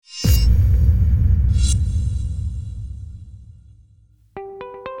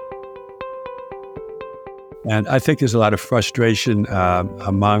And I think there's a lot of frustration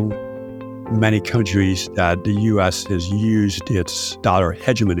among many countries that the U.S. has used its dollar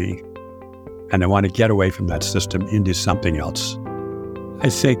hegemony, and they want to get away from that system into something else. I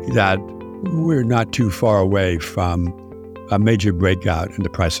think that we're not too far away from a major breakout in the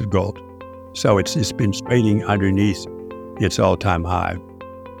price of gold. So it's been trading underneath its all-time high.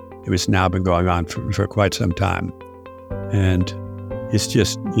 It's now been going on for quite some time. And it's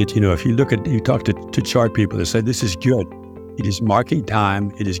just, if you talk to chart people, they say this is good. It is marking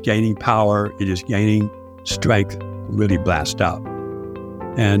time. It is gaining power. It is gaining strength, really blast out.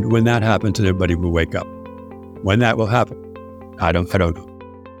 And when that happens, everybody will wake up. When that will happen, I don't know.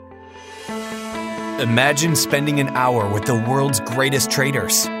 Imagine spending an hour with the world's greatest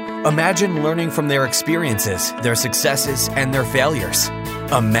traders. Imagine learning from their experiences, their successes, and their failures.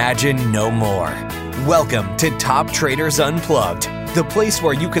 Imagine no more. Welcome to Top Traders Unplugged, the place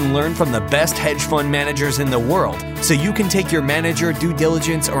where you can learn from the best hedge fund managers in the world so you can take your manager, due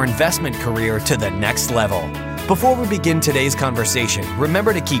diligence, or investment career to the next level. Before we begin today's conversation,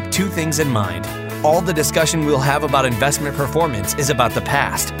 remember to keep two things in mind. All the discussion we'll have about investment performance is about the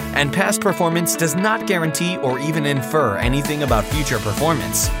past, and past performance does not guarantee or even infer anything about future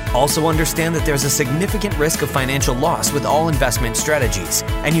performance. Also understand that there's a significant risk of financial loss with all investment strategies,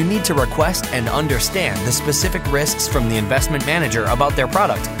 and you need to request and understand the specific risks from the investment manager about their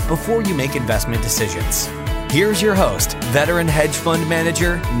product before you make investment decisions. Here's your host, veteran hedge fund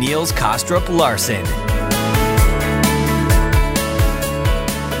manager Niels Kaastrup Larsen.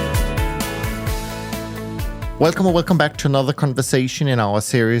 Welcome back to another conversation in our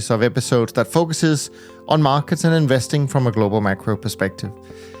series of episodes that focuses on markets and investing from a global macro perspective.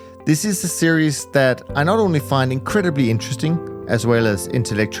 This is a series that I not only find incredibly interesting, as well as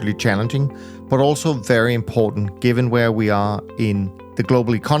intellectually challenging, but also very important given where we are in the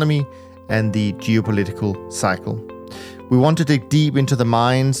global economy and the geopolitical cycle. We want to dig deep into the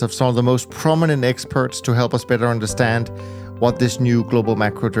minds of some of the most prominent experts to help us better understand what this new global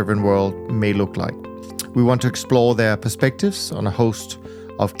macro-driven world may look like. We want to explore their perspectives on a host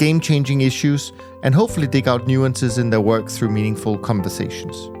of game-changing issues and hopefully dig out nuances in their work through meaningful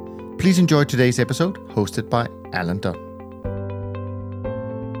conversations. Please enjoy today's episode, hosted by Alan Dunn.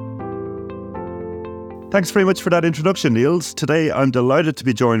 Thanks very much for that introduction, Niels. Today, I'm delighted to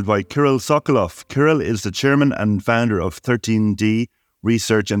be joined by Kiril Sokoloff. Kiril is the chairman and founder of 13D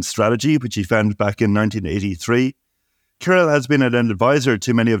Research and Strategy, which he founded back in 1983. Kiril has been an advisor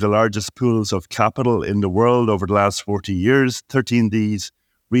to many of the largest pools of capital in the world over the last 40 years. 13D's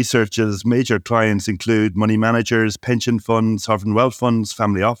research's major clients include money managers, pension funds, sovereign wealth funds,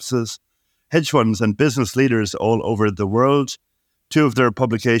 family offices, hedge funds, and business leaders all over the world. Two of their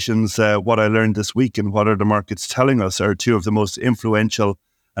publications, What I Learned This Week and What Are the Markets Telling Us, are two of the most influential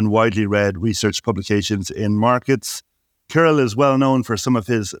and widely read research publications in markets. Kiril is well known for some of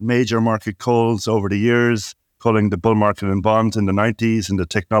his major market calls over the years, calling the bull market in bonds in the 90s and the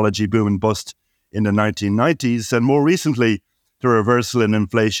technology boom and bust in the 1990s, and more recently, the reversal in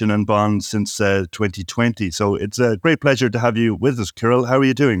inflation and bonds since 2020. So it's a great pleasure to have you with us, Kiril. How are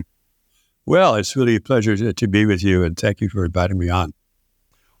you doing? Well, it's really a pleasure to be with you, and thank you for inviting me on.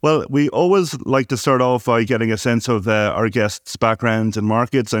 Well, we always like to start off by getting a sense of our guests' backgrounds and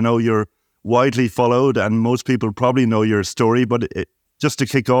markets. I know you're widely followed, and most people probably know your story, but just to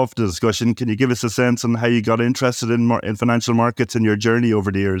kick off the discussion, can you give us a sense on how you got interested in financial markets and your journey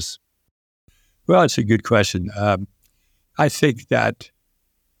over the years? Well, it's a good question. I think that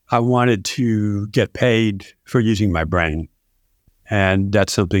I wanted to get paid for using my brain. And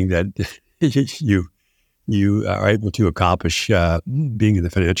that's something that you are able to accomplish being in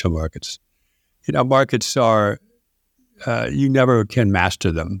the financial markets. Markets are, you never can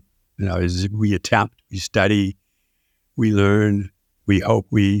master them. We attempt, we study, we learn, we hope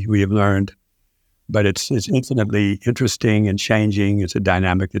we have learned, but it's infinitely interesting and changing. It's a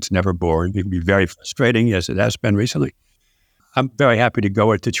dynamic that's never boring. It can be very frustrating, as it has been recently. I'm very happy to go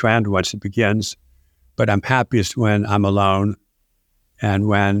with the trend once it begins, but I'm happiest when I'm alone and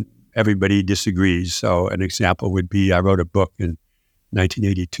when everybody disagrees. So an example would be, I wrote a book in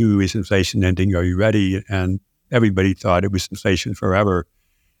 1982, Is Inflation Ending? Are You Ready? And everybody thought it was inflation forever.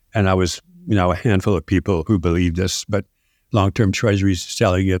 And I was, a handful of people who believed this, but long-term treasuries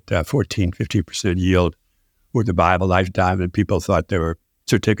selling at 14, 15% yield were to buy a lifetime, and people thought they were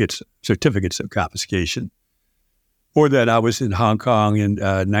certificates of confiscation. Or that I was in Hong Kong in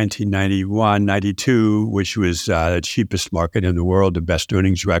 1991, 92, which was the cheapest market in the world, the best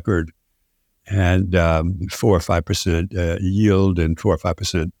earnings record, and 4 or 5% yield and 4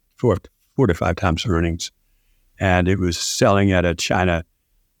 to 5 times earnings. And it was selling at a China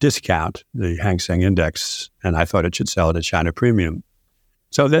discount the Hang Seng Index, and I thought it should sell at a China premium.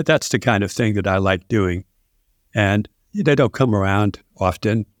 So that's the kind of thing that I like doing. And they don't come around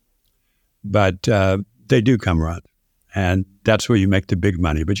often, but they do come around. And that's where you make the big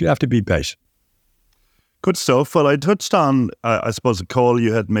money, but you have to be patient. Good stuff. Well, I touched on, I suppose, a call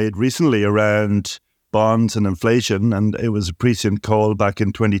you had made recently around bonds and inflation, and it was a prescient call back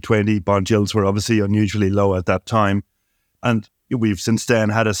in 2020. Bond yields were obviously unusually low at that time. And we've since then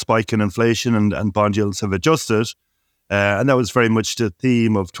had a spike in inflation and bond yields have adjusted. And that was very much the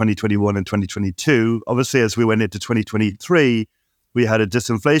theme of 2021 and 2022. Obviously, as we went into 2023, we had a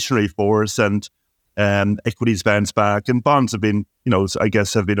disinflationary force and equities bounced back, and bonds have been, I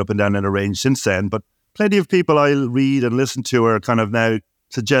guess, have been up and down in a range since then. But plenty of people I read and listen to are kind of now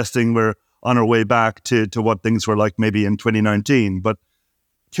suggesting we're on our way back to what things were like maybe in 2019. But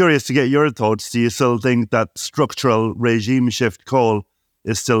curious to get your thoughts. Do you still think that structural regime shift call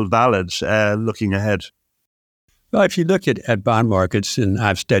is still valid looking ahead? Well, if you look at bond markets, and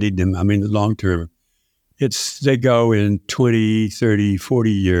I've studied them, I mean, the long term, they go in 20, 30,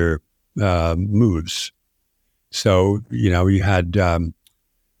 40-year moves. So, you had, there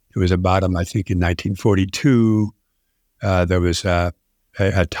was a bottom, I think, in 1942. There was a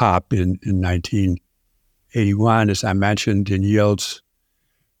top in 1981, as I mentioned, in yields.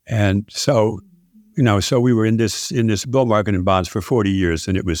 And so, so we were in this bull market in bonds for 40 years.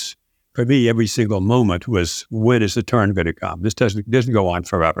 And it was, for me, every single moment was, when is the turn going to come? This doesn't go on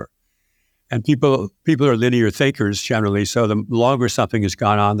forever. And people are linear thinkers generally. So the longer something has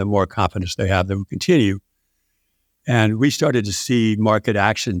gone on, the more confidence they have that will continue. And we started to see market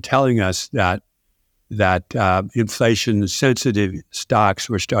action telling us that inflation-sensitive stocks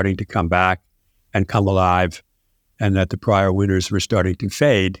were starting to come back and come alive, and that the prior winners were starting to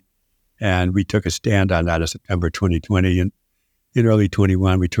fade. And we took a stand on that in September 2020. And in early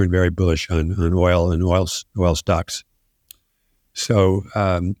 21, we turned very bullish on oil and oil stocks. So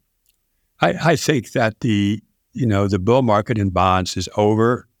I think that the bull market in bonds is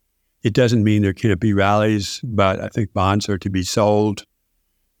over. It doesn't mean there can't be rallies, but I think bonds are to be sold.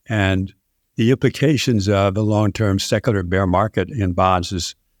 And the implications of the long-term secular bear market in bonds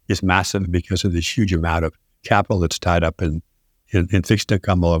is massive because of this huge amount of capital that's tied up in fixed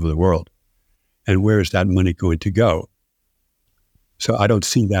income all over the world. And where is that money going to go? So I don't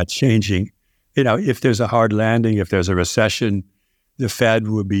see that changing. If there's a hard landing, if there's a recession, the Fed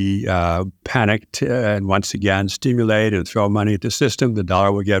will be panicked and once again stimulate and throw money at the system. The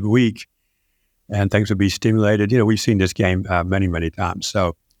dollar will get weak and things will be stimulated. We've seen this game many, many times.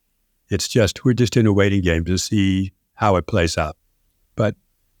 So we're just in a waiting game to see how it plays out. But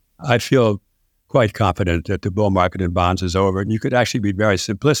I feel quite confident that the bull market in bonds is over. And you could actually be very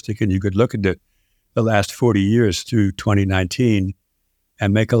simplistic and you could look at the last 40 years through 2019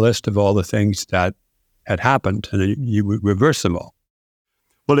 and make a list of all the things that had happened and you would reverse them all.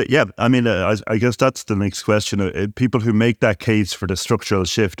 Well, yeah, I mean, I guess that's the next question. People who make that case for the structural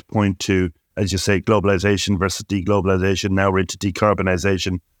shift point to, as you say, globalization versus deglobalization. Now we're into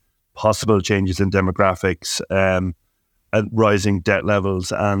decarbonization, possible changes in demographics, and rising debt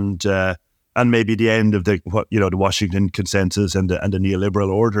levels, and maybe the end of the Washington consensus and the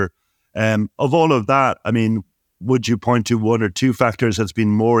neoliberal order. Of all of that, I mean, would you point to one or two factors that's been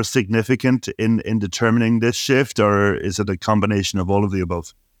more significant in determining this shift, or is it a combination of all of the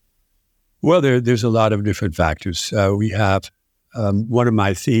above? Well, there's a lot of different factors. We have one of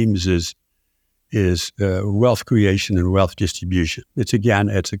my themes is wealth creation and wealth distribution. It's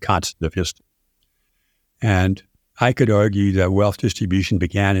a constant of history. And I could argue that wealth distribution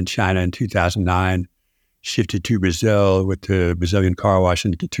began in China in 2009, shifted to Brazil with the Brazilian car wash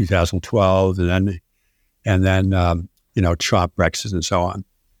in 2012, and then Trump, Brexit, and so on.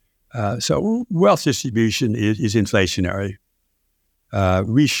 So wealth distribution is inflationary.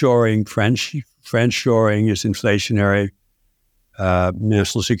 Reshoring, friendshoring is inflationary.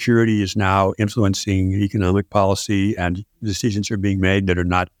 National security is now influencing economic policy, and decisions are being made that are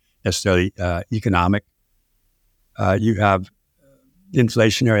not necessarily economic. You have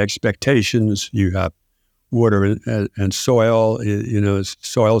inflationary expectations. You have water and soil.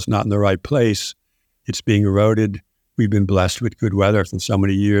 Soil's not in the right place. It's being eroded. We've been blessed with good weather for so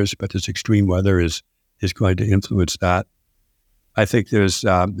many years, but this extreme weather is going to influence that. I think there's,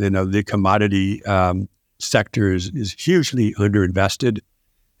 the commodity sector is hugely underinvested.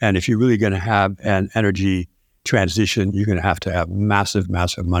 And if you're really going to have an energy transition, you're going to have massive,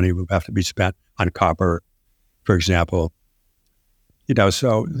 massive money will have to be spent on copper, for example.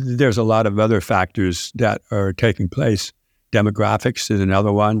 So there's a lot of other factors that are taking place. Demographics is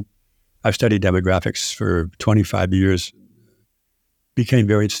another one. I've studied demographics for 25 years. became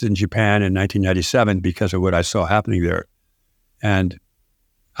very interested in Japan in 1997 because of what I saw happening there. And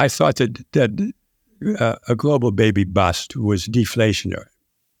I thought that a global baby bust was deflationary.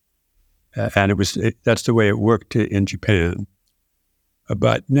 And that's the way it worked in Japan.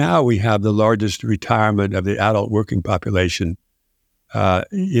 But now we have the largest retirement of the adult working population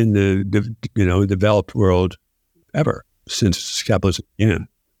in the developed world ever since capitalism began.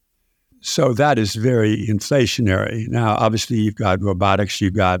 So that is very inflationary. Now, obviously, you've got robotics,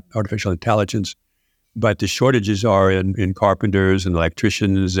 you've got artificial intelligence, but the shortages are in carpenters and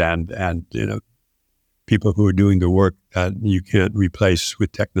electricians and people who are doing the work that you can't replace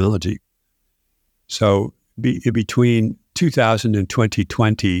with technology. So between 2000 and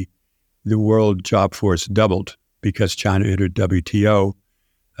 2020, the world job force doubled because China entered WTO.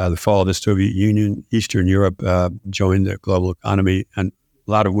 The fall of the Soviet Union, Eastern Europe joined the global economy, and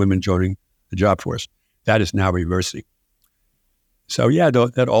a lot of women joining the job force. That is now reversing. So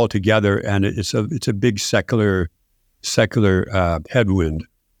that all together, and it's a big secular headwind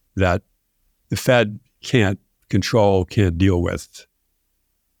that the Fed can't control, can't deal with,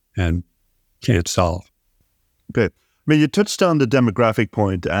 and can't solve. Okay. I mean, you touched on the demographic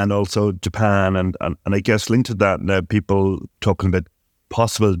point and also Japan, and I guess linked to that now, people talking about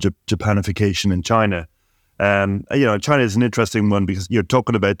possible Japanification in China. China is an interesting one because you're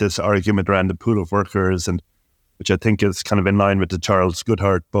talking about this argument around the pool of workers, and which I think is kind of in line with the Charles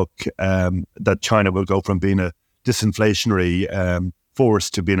Goodhart book, that China will go from being a disinflationary force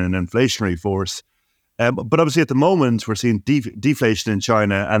to being an inflationary force. But obviously at the moment we're seeing deflation in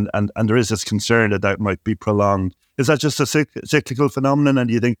China, and there is this concern that might be prolonged. Is that just a cyclical phenomenon, and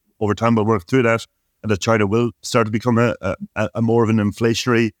do you think over time we'll work through that and that China will start to become a more of an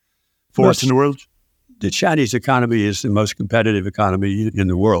inflationary force in the world? The Chinese economy is the most competitive economy in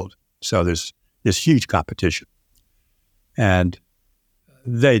the world. So there's this huge competition. And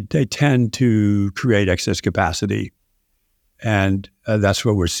they tend to create excess capacity. And that's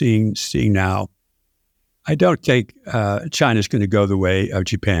what we're seeing now. I don't think China's going to go the way of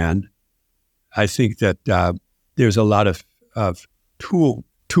Japan. I think that there's a lot of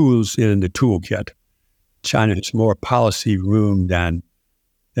tools in the toolkit. China has more policy room than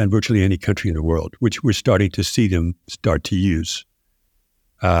virtually any country in the world, which we're starting to see them start to use.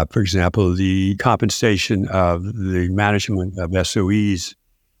 For example, the compensation of the management of SOEs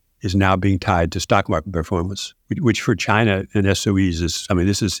is now being tied to stock market performance, which for China and SOEs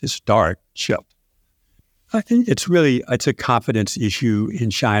this is historic shift. I think it's a confidence issue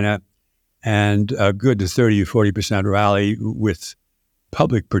in China, and a good 30 or 40% rally with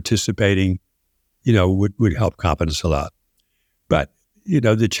public participating, would help confidence a lot. But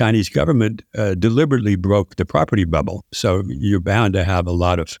the Chinese government deliberately broke the property bubble, so you're bound to have a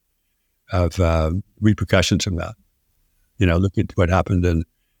lot of repercussions from that. Look at what happened in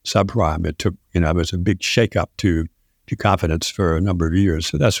subprime. It took, it was a big shakeup to confidence for a number of years.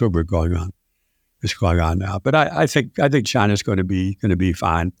 So that's what is going on now. But I think China's going to be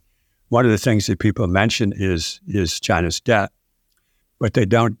fine. One of the things that people mention is China's debt, but they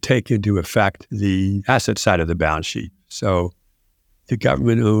don't take into effect the asset side of the balance sheet. So the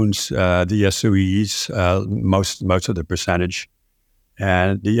government owns the SOEs, most of the percentage,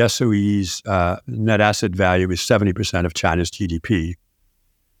 and the SOEs net asset value is 70% of China's GDP.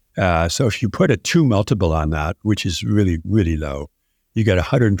 So if you put a 2 multiple on that, which is really, really low, you get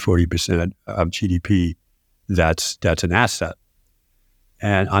 140% of GDP. That's an asset.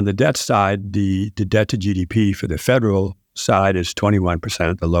 And on the debt side, the debt to GDP for the federal side is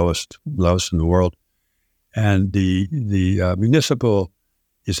 21%, the lowest in the world. And the municipal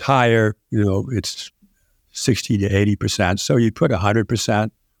is higher, it's 60 to 80%. So you put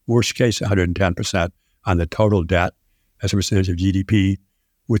 100%, worst case 110% on the total debt as a percentage of GDP,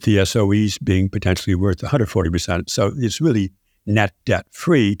 with the SOEs being potentially worth 140%. So it's really net debt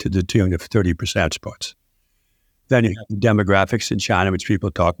free to the tune of 30 percentage points. Then you have the demographics in China, which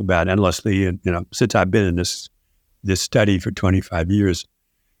people talk about endlessly. And, since I've been in this study for 25 years,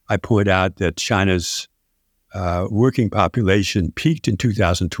 I point out that China's working population peaked in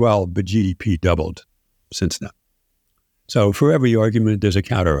 2012, but GDP doubled since then. So for every argument, there's a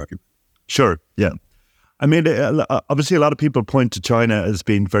counter argument. Sure, yeah. I mean, obviously a lot of people point to China as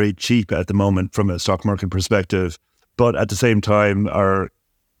being very cheap at the moment from a stock market perspective, but at the same time are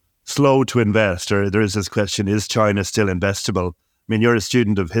slow to invest, or there is this question, is China still investable? I mean, you're a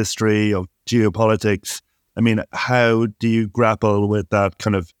student of history, of geopolitics. I mean, how do you grapple with that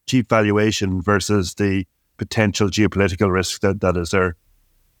kind of cheap valuation versus the potential geopolitical risk that is there?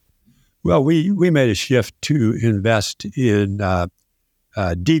 Well, we made a shift to invest in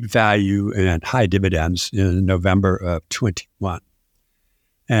deep value and high dividends in November of 21.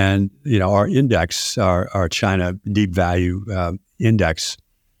 And, our index, our China Deep Value Index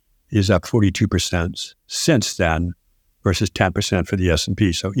is up 42% since then versus 10% for the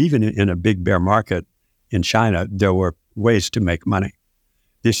S&P. So even in a big bear market in China, there were ways to make money.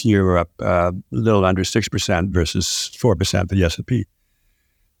 This year, we're up a little under 6% versus 4% for the S&P.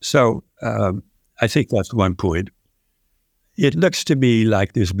 So I think that's one point. It looks to me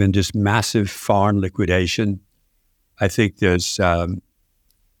like there's been this massive foreign liquidation. I think there's,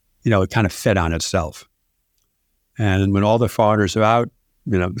 it kind of fed on itself. And when all the foreigners are out,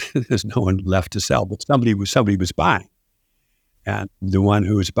 there's no one left to sell. But somebody was buying. And the one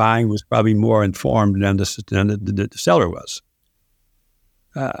who was buying was probably more informed than the seller was.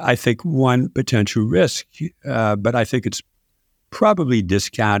 I think one potential risk, but I think it's probably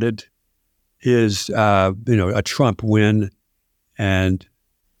discounted, is a Trump win, and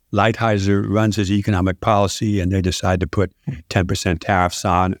Lighthizer runs his economic policy, and they decide to put 10% tariffs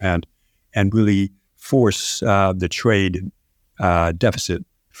on and really force the trade deficit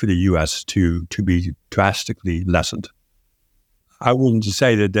for the U.S. to be drastically lessened. I wouldn't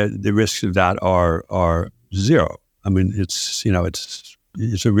say that the risks of that are zero. I mean, it's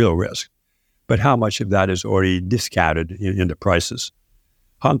a real risk. But how much of that is already discounted in the prices?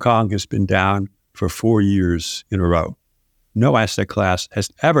 Hong Kong has been down for 4 years in a row. No asset class has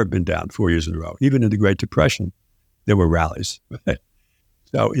ever been down 4 years in a row. Even in the Great Depression, there were rallies.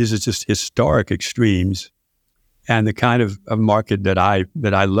 So is it just historic extremes, and the kind of market that I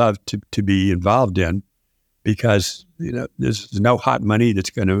love to be involved in, because there's no hot money that's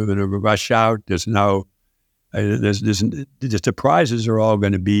going to rush out. There's no the prices are all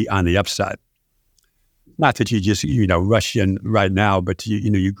going to be on the upside. Not that you just rush in right now, but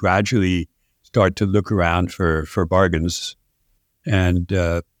you gradually start to look around for bargains, and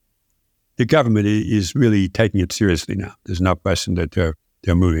the government is really taking it seriously now. There's no question that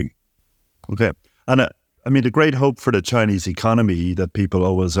they're moving. Okay, and the great hope for the Chinese economy that people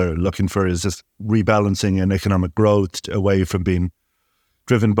always are looking for is this rebalancing in economic growth away from being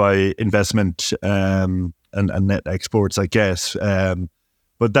driven by investment and net exports, I guess.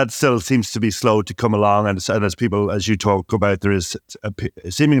 But that still seems to be slow to come along. And as people, as you talk about, there is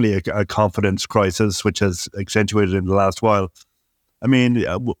seemingly a confidence crisis, which has accentuated in the last while. I mean,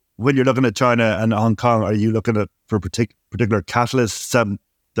 when you're looking at China and Hong Kong, are you looking for particular catalysts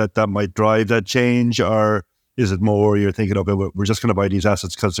that might drive that change? Or is it more you're thinking, okay, we're just going to buy these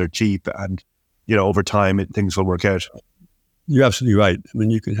assets because they're cheap and, over time things will work out? You're absolutely right. I mean,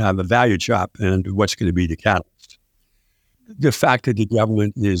 you can have a value chop, and what's going to be the catalyst? The fact that the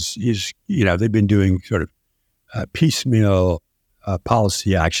government is they've been doing sort of piecemeal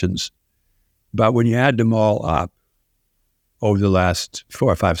policy actions, but when you add them all up over the last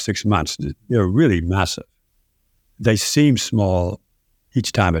 4 or 5, 6 months, they're really massive. They seem small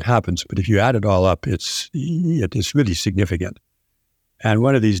each time it happens, but if you add it all up, it's really significant. And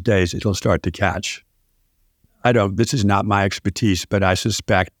one of these days, it'll start to catch. This is not my expertise, but I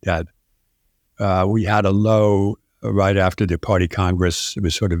suspect that we had a low right after the party Congress. It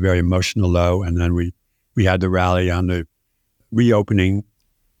was sort of very emotional low. And then we had the rally on the reopening.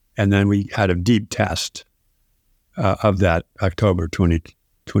 And then we had a deep test of that October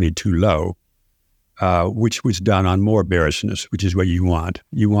 2022 low, which was done on more bearishness, which is what you want.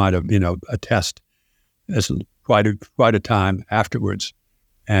 You want a test as quite a time afterwards,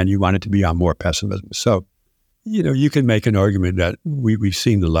 and you want it to be on more pessimism. So, you can make an argument that we've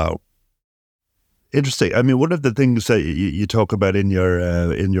seen the low. Interesting. I mean, one of the things that you talk about in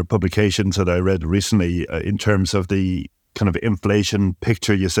your publications that I read recently, in terms of the kind of inflation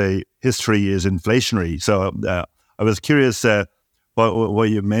picture, you say history is inflationary. So I was curious what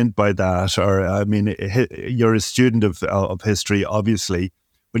you meant by that. Or I mean, you're a student of history, obviously.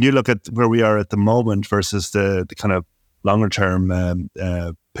 When you look at where we are at the moment versus the kind of longer term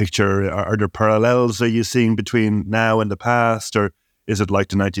picture, are there parallels are you seeing between now and the past, or is it like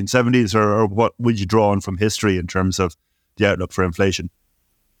the 1970s, or what would you draw on from history in terms of the outlook for inflation?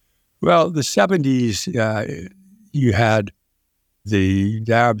 Well, the 70s, you had the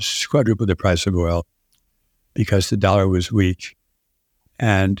Arabs quadruple the price of oil because the dollar was weak,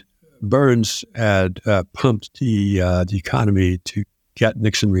 and Burns had pumped the economy to get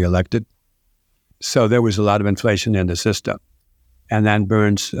Nixon reelected. So there was a lot of inflation in the system. And then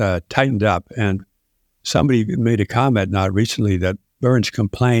Burns tightened up, and somebody made a comment not recently that Burns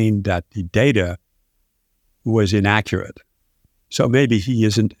complained that the data was inaccurate. So maybe he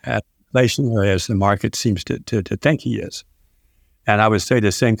isn't at inflationary as the market seems to think he is. And I would say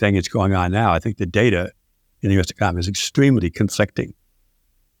the same thing is going on now. I think the data in the U.S. economy is extremely conflicting.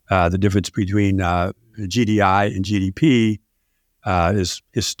 The difference between GDI and GDP is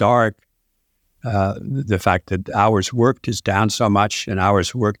historic. The fact that hours worked is down so much, and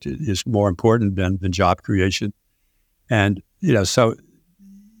hours worked is more important than job creation. And, so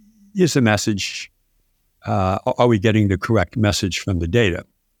is the message, are we getting the correct message from the data?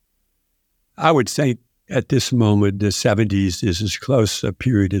 I would say at this moment, the 70s is as close a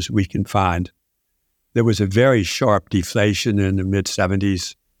period as we can find. There was a very sharp deflation in the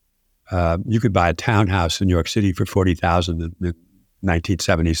mid-70s. You could buy a townhouse in New York City for $40,000 in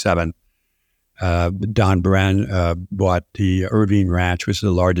 1977. Don Bren bought the Irving Ranch, which is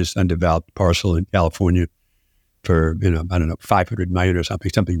the largest undeveloped parcel in California, for, $500 million or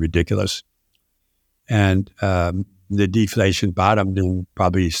something ridiculous. And the deflation bottomed in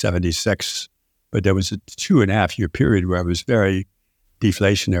probably 76, but there was a 2.5 year period where it was very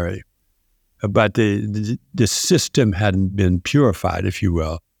deflationary. But the system hadn't been purified, if you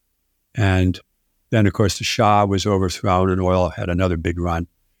will. And then, of course, the Shah was overthrown and oil had another big run.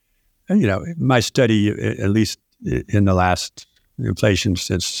 And, my study, at least in the last inflation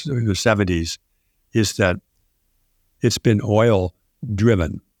since the 70s, is that it's been oil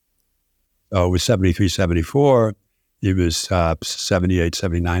driven. So it was 73, 74. It was 78,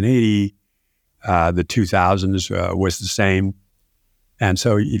 79, 80. The 2000s was the same. And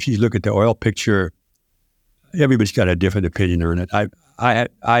so if you look at the oil picture, everybody's got a different opinion on it. I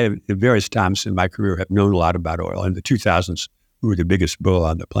at various times in my career have known a lot about oil. In the 2000s, we were the biggest bull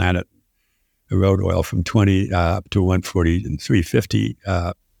on the planet. We rode oil from 20 up to 140 and 350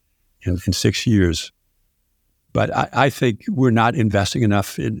 in 6 years. But I think we're not investing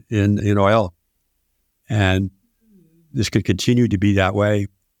enough in oil. And this could continue to be that way.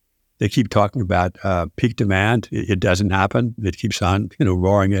 They keep talking about peak demand. It doesn't happen. It keeps on,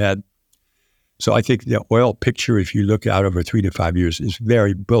 roaring ahead. So I think the oil picture, if you look out over 3 to 5 years, is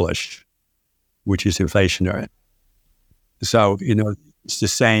very bullish, which is inflationary. So, it's the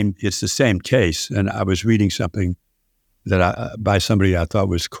same case. And I was reading something that by somebody I thought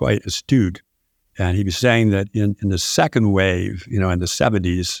was quite astute. And he was saying that in the second wave, in the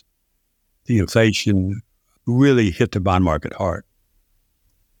 70s, the inflation really hit the bond market hard.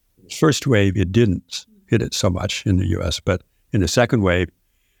 First wave, it didn't hit it so much in the U.S., but in the second wave,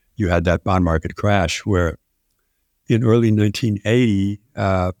 you had that bond market crash where in early 1980,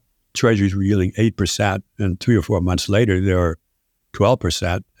 treasuries were yielding 8%, and 3 or 4 months later, they were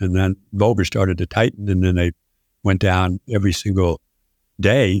 12%, and then Volcker started to tighten, and then they went down every single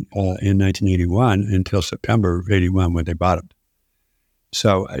day in 1981 until September of 81 when they bottomed.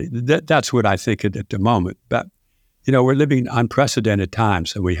 So that's what I think at the moment. But we're living unprecedented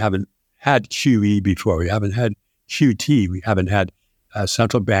times, and we haven't had QE before. We haven't had QT. We haven't had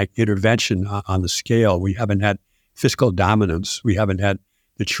central bank intervention on the scale. We haven't had fiscal dominance. We haven't had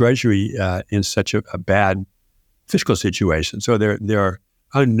the Treasury in such a bad fiscal situation. So there are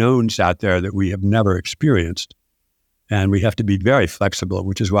unknowns out there that we have never experienced, and we have to be very flexible,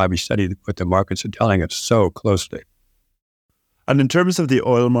 which is why we study what the markets are telling us so closely. And in terms of the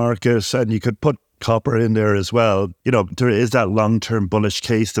oil market, and you could put copper in there as well, there is that long-term bullish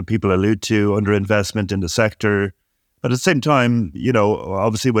case that people allude to, underinvestment in the sector. But at the same time,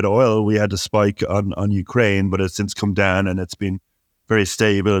 obviously with oil, we had a spike on Ukraine, but it's since come down and it's been very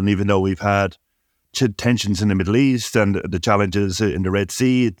stable. And even though we've had tensions in the Middle East and the challenges in the Red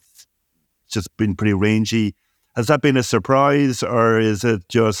Sea, it's just been pretty rangy. Has that been a surprise, or is it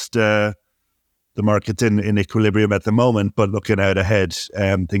just the market's in equilibrium at the moment, but looking out ahead,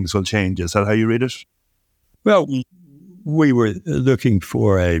 things will change? Is that how you read it? Well, we were looking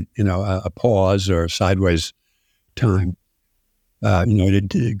for a pause or sideways time.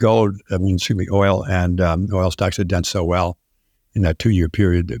 Gold, oil and oil stocks had done so well in that 2-year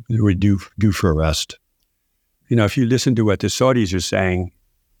period that they were due for a rest. If you listen to what the Saudis are saying,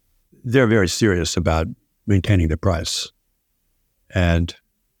 they're very serious about maintaining the price. And,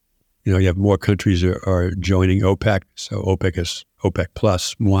 you have more countries are joining OPEC. So OPEC is OPEC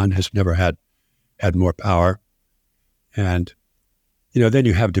plus one, has never had more power. And, then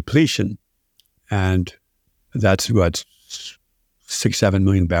you have depletion, and that's what 6-7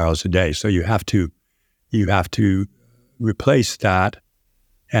 million barrels a day. So you have to replace that,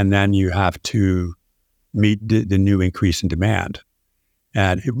 and then you have to meet the new increase in demand.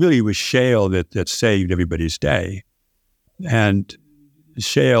 And it really was shale that saved everybody's day. And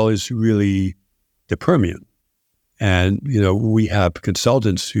shale is really the Permian. And, we have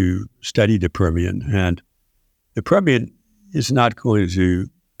consultants who study the Permian, and the Permian is not going to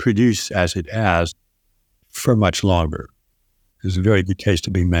produce as it has for much longer. There's a very good case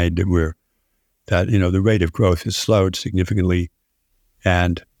to be made that the rate of growth has slowed significantly,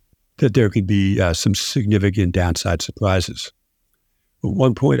 and that there could be some significant downside surprises.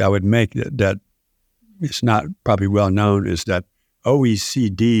 One point I would make that it's not probably well known is that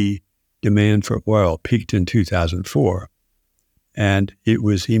OECD demand for oil peaked in 2004, and it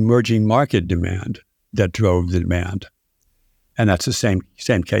was emerging market demand that drove the demand. And that's the same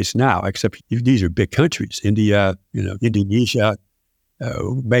case now, except these are big countries. India, Indonesia,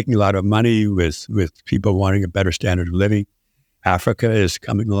 making a lot of money with people wanting a better standard of living. Africa is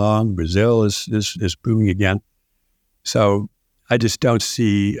coming along. Brazil is booming again. So I just don't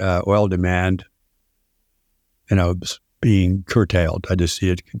see oil demand, being curtailed. I just see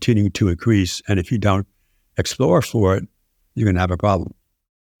it continuing to increase. And if you don't explore for it, you're going to have a problem.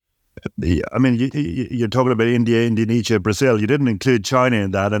 I mean, you're talking about India, Indonesia, Brazil. You didn't include China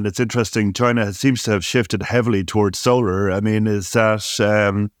in that, and it's interesting. China seems to have shifted heavily towards solar. I mean, is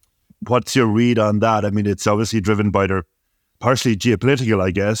that what's your read on that? I mean, it's obviously driven by their partially geopolitical,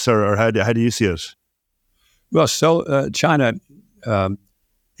 I guess, or how do you see it? Well, China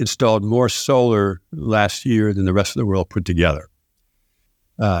installed more solar last year than the rest of the world put together,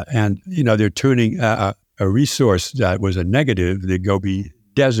 and they're turning a resource that was a negative, the Gobi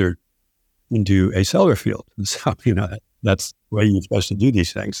Desert, into a solar field. And so, that's the way you're supposed to do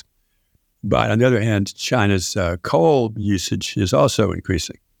these things. But on the other hand, China's coal usage is also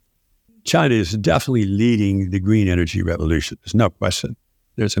increasing. China is definitely leading the green energy revolution. There's no question.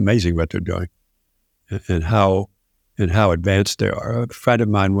 It's amazing what they're doing and how advanced they are. A friend of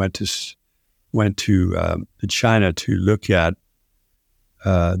mine went to China to look at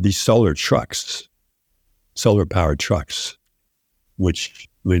these solar-powered trucks, which,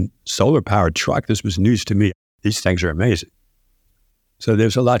 solar-powered truck, this was news to me. These things are amazing. So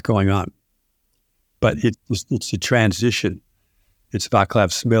there's a lot going on. But it's a transition. It's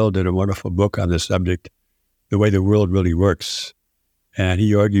Václav Smil did a wonderful book on this subject, The Way the World Really Works. And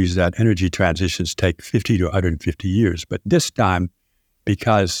he argues that energy transitions take 50 to 150 years. But this time,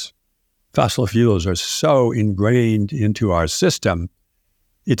 because fossil fuels are so ingrained into our system,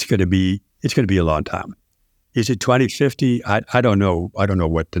 it's going to be a long time. Is it 2050? I don't know. I don't know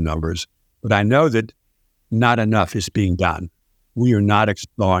what the number is, but I know that not enough is being done. We are not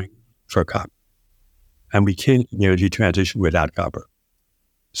exploring for copper, and we can't do energy transition without copper.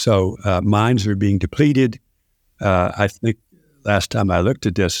 So mines are being depleted. I think last time I looked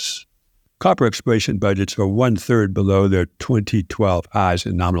at this, copper exploration budgets are 1/3 below their 2012 highs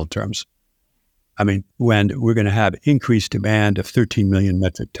in nominal terms. I mean, when we're going to have increased demand of 13 million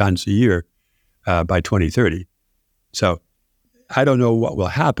metric tons a year by 2030. So I don't know what will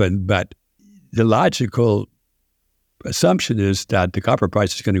happen, but the logical assumption is that the copper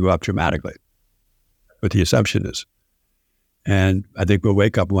price is going to go up dramatically. What the assumption is. And I think we'll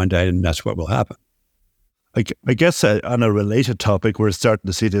wake up one day and that's what will happen. I guess on a related topic, we're starting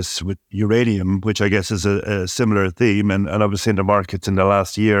to see this with uranium, which I guess is a similar theme. And obviously in the markets in the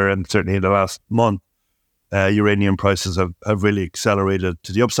last year and certainly in the last month, uranium prices have really accelerated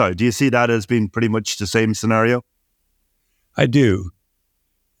to the upside. Do you see that as being pretty much the same scenario? I do.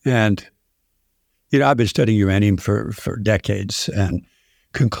 And, I've been studying uranium for decades and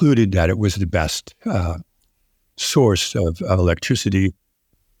concluded that it was the best source of electricity.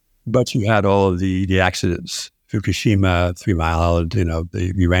 But you had all of the accidents, Fukushima, 3 Mile Island,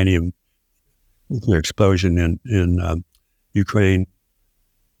 the uranium nuclear explosion in Ukraine,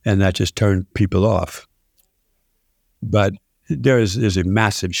 and that just turned people off. But there is a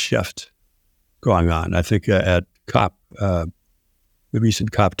massive shift going on. I think at the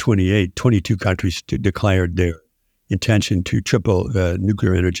recent COP28, 22 countries declared their intention to triple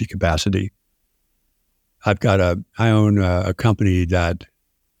nuclear energy capacity. I own a company that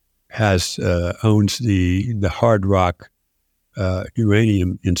owns the hard rock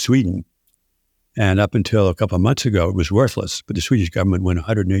uranium in Sweden. And up until a couple of months ago, it was worthless. But the Swedish government went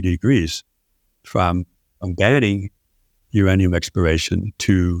 180 degrees from banning uranium exploration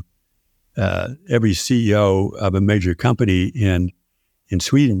to every CEO of a major company in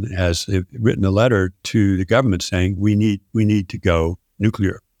Sweden has written a letter to the government saying we need to go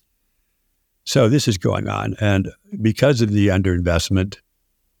nuclear. So this is going on, and because of the underinvestment,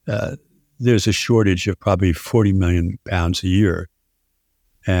 there's a shortage of probably 40 million pounds a year,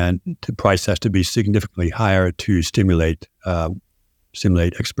 and the price has to be significantly higher to stimulate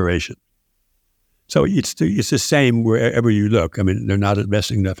exploration. So it's the same wherever you look. I mean, they're not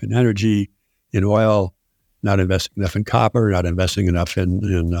investing enough in energy, in oil, not investing enough in copper, not investing enough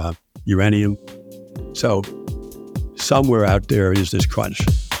in uranium. So somewhere out there is this crunch.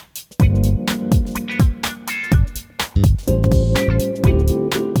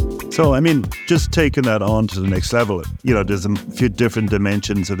 So, I mean, just taking that on to the next level, there's a few different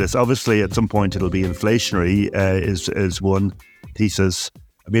dimensions of this. Obviously, at some point, it'll be inflationary is one. thesis.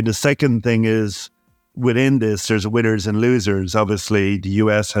 I mean, the second thing is, within this, there's winners and losers. Obviously, the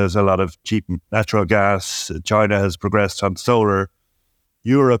US has a lot of cheap natural gas. China has progressed on solar.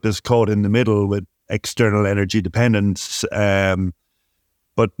 Europe is caught in the middle with external energy dependence,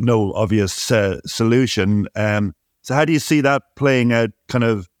 but no obvious solution. So how do you see that playing out, kind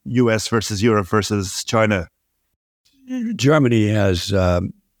of US versus Europe versus China? Germany has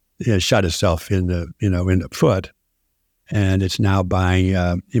shot itself in the foot, and it's now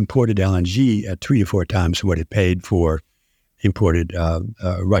buying imported LNG at 3 or 4 times what it paid for imported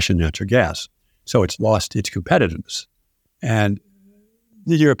Russian natural gas. So it's lost its competitiveness, and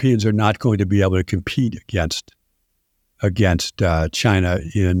the Europeans are not going to be able to compete against China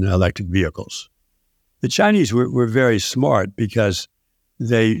in electric vehicles. The Chinese were very smart because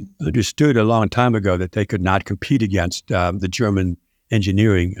they understood a long time ago that they could not compete against the German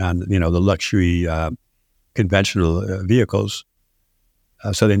engineering on the luxury conventional vehicles.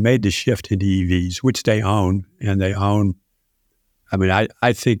 So they made the shift into EVs, which they own, and they own. I mean,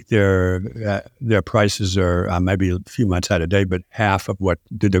 I think their prices are maybe a few months out of date, but half of what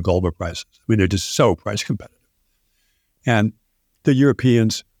the global prices. I mean, they're just so price competitive. And the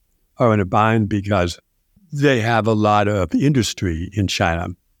Europeans are in a bind because they have a lot of industry in China.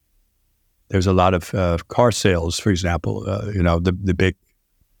 There's a lot of car sales, for example, the big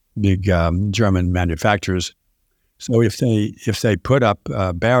German manufacturers. So if they put up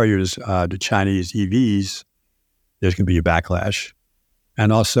barriers to Chinese EVs, there's going to be a backlash.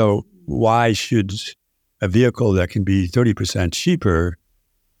 And also, why should a vehicle that can be 30% cheaper,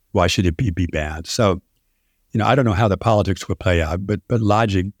 why should it be banned? So, I don't know how the politics will play out, but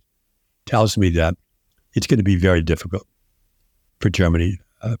logic tells me that it's going to be very difficult for Germany,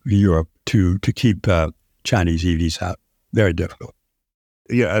 Europe, to keep Chinese EVs out. Very difficult.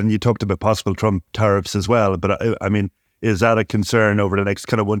 Yeah, and you talked about possible Trump tariffs as well. But I mean, is that a concern over the next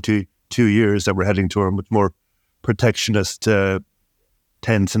kind of 1 to 2 years that we're heading to a much more protectionist,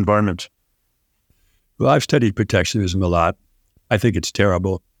 tense environment? Well, I've studied protectionism a lot. I think it's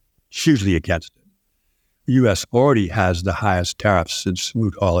terrible. Hugely against it. The U.S. already has the highest tariffs since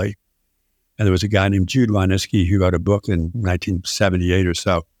Smoot-Hawley. And there was a guy named Jude Wanniski who wrote a book in 1978 or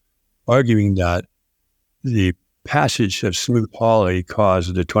so, arguing that the passage of Smoot-Hawley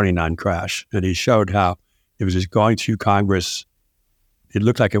caused the 29 crash. And he showed how it was just going through Congress. It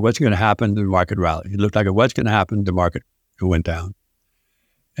looked like it wasn't going to happen, the market rallied. It looked like it was going to happen, the market went down.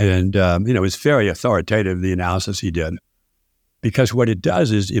 And, it was very authoritative, the analysis he did. Because what it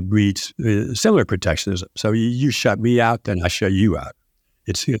does is it breeds similar protectionism. So you shut me out, then I shut you out.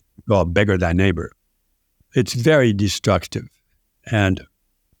 It's called beggar thy neighbor. It's very destructive. And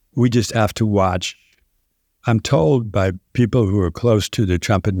we just have to watch. I'm told by people who are close to the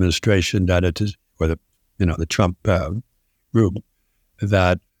Trump administration that it is, or the Trump group,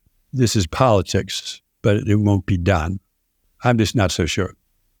 that this is politics, but it won't be done. I'm just not so sure.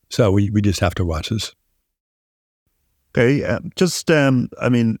 So we just have to watch this. Okay,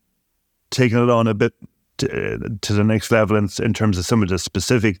 taking it on a bit to the next level in terms of some of the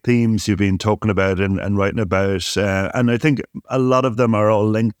specific themes you've been talking about and writing about. And I think a lot of them are all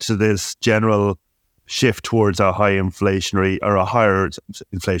linked to this general shift towards a high inflationary or a higher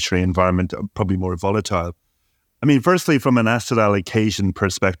inflationary environment, probably more volatile. I mean, firstly, from an asset allocation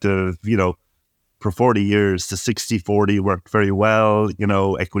perspective, for 40 years, the 60-40 worked very well.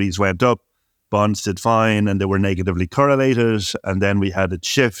 Equities went up, bonds did fine, and they were negatively correlated. And then we had a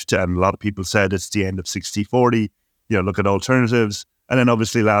shift, and a lot of people said it's the end of 60-40. Look at alternatives. And then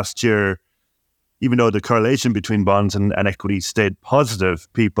obviously last year, even though the correlation between bonds and equities stayed positive,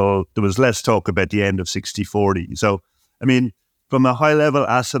 there was less talk about the end of 60-40. So, I mean, from a high-level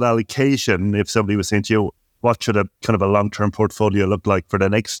asset allocation, if somebody was saying to you, what should a kind of a long-term portfolio look like for the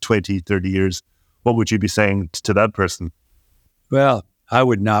next 20, 30 years, what would you be saying to that person? Well, I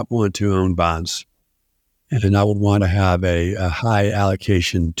would not want to own bonds, and I would want to have a high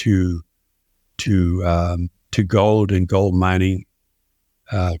allocation to gold and gold mining,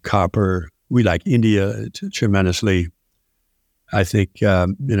 copper. We like India tremendously. I think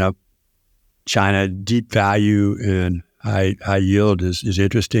China deep value and high yield is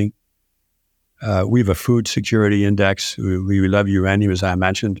interesting. We have a food security index. We love uranium, as I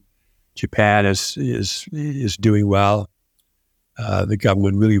mentioned. Japan is doing well. The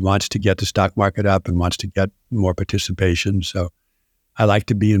government really wants to get the stock market up and wants to get more participation. So I like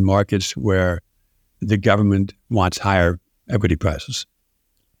to be in markets where the government wants higher equity prices.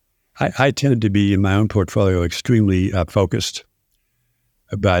 I tend to be in my own portfolio extremely focused,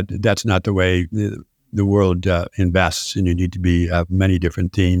 but that's not the way the world invests, and you need to have many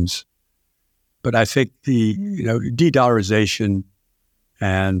different themes. But I think the de-dollarization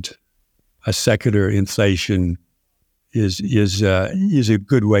and a secular inflation is a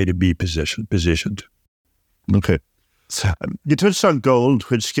good way to be positioned. Okay. So, you touched on gold,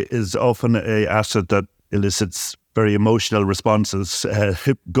 which is often a asset that elicits very emotional responses,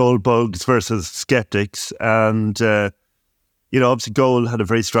 gold bugs versus skeptics. And, obviously gold had a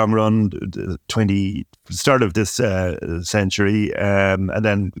very strong run, start of this century, and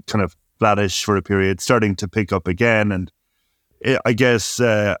then kind of flattish for a period, starting to pick up again. And I guess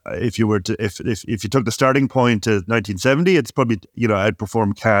if you took the starting point to 1970, it's probably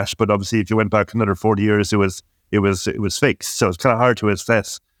outperformed cash. But obviously, if you went back another 40 years, it was fixed. So it's kind of hard to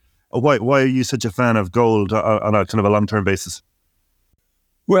assess. Why are you such a fan of gold on a kind of a long-term basis?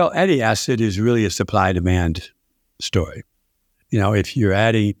 Well, any asset is really a supply-demand story. If you're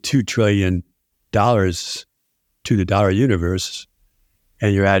adding $2 trillion to the dollar universe,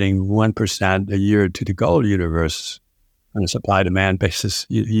 and you're adding 1% a year to the gold universe on a supply-demand basis,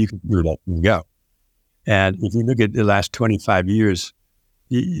 you can let them go. And if you look at the last 25 years,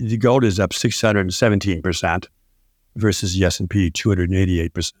 the gold is up 617% versus the S&P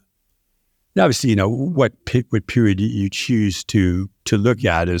 288%. Now, obviously, what period you choose to look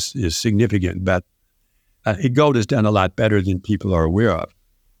at is significant, but gold has done a lot better than people are aware of.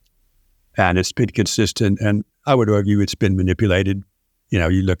 And it's been consistent, and I would argue it's been manipulated.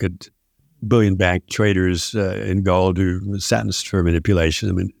 You look at billion bank traders in gold who were sentenced for manipulation.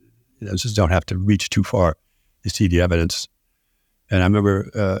 I mean, just don't have to reach too far to see the evidence. And I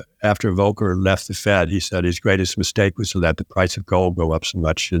remember after Volcker left the Fed, he said his greatest mistake was to let the price of gold go up so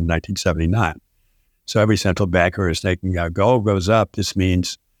much in 1979. So every central banker is thinking, gold goes up, this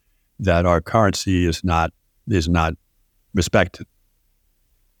means that our currency is not respected.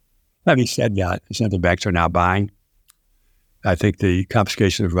 Having said that, central banks are now buying. I think the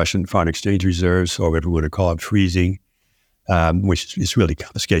confiscation of Russian foreign exchange reserves, or whatever we want to call it, freezing, which is really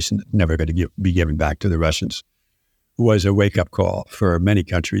confiscation, never going to be given back to the Russians, was a wake-up call for many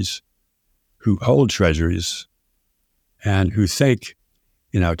countries who hold treasuries and who think,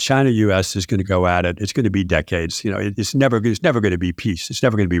 China, U.S. is going to go at it. It's going to be decades. It's never going to be peace. It's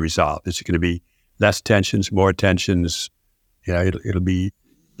never going to be resolved. It's going to be less tensions, more tensions.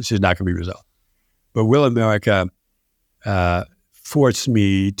 This is not going to be resolved. But will America force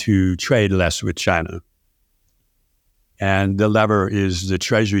me to trade less with China? And the lever is the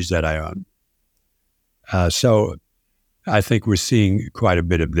treasuries that I own. So I think we're seeing quite a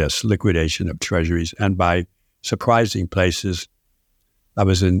bit of this liquidation of treasuries. And by surprising places, I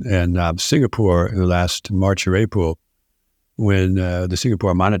was in Singapore in the last March or April when the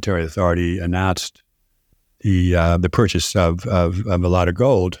Singapore Monetary Authority announced the purchase of a lot of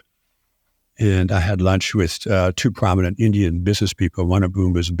gold. And I had lunch with two prominent Indian business people, one of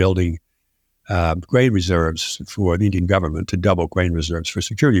whom was building grain reserves for the Indian government to double grain reserves for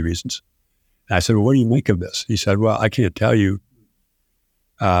security reasons. And I said, well, what do you make of this? He said, well, I can't tell you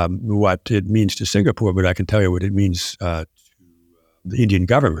what it means to Singapore, but I can tell you what it means to the Indian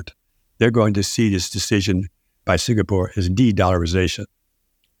government. They're going to see this decision by Singapore as de-dollarization.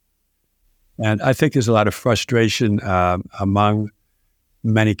 And I think there's a lot of frustration among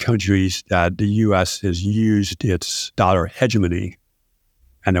many countries that the U.S. has used its dollar hegemony,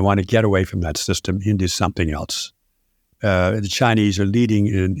 and they want to get away from that system into something else. The Chinese are leading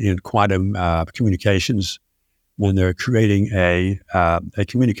in quantum communications when they're creating a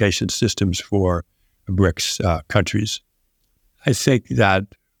communication systems for BRICS countries. I think that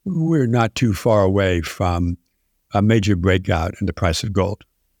we're not too far away from a major breakout in the price of gold.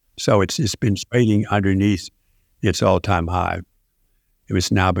 So it's been trading underneath its all-time high.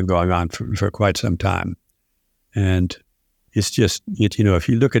 It's now been going on for quite some time. And it's just, if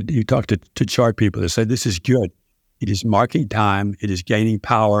you talk to chart people, they say, this is good. It is marking time. It is gaining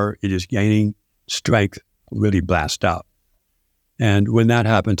power. It is gaining strength, really blast out. And when that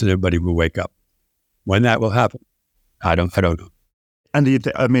happens, everybody will wake up. When that will happen, I don't know. And do you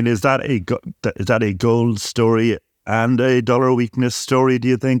is that a gold story and a dollar weakness story, do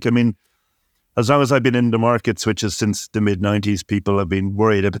you think? I mean, as long as I've been in the markets, which is since the mid-90s, people have been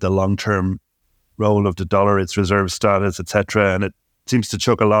worried about the long-term role of the dollar, its reserve status, etc., and it seems to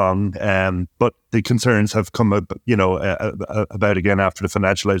chug along. But the concerns have come up, about again after the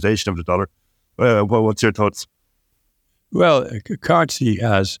financialization of the dollar. What's your thoughts? Well, currency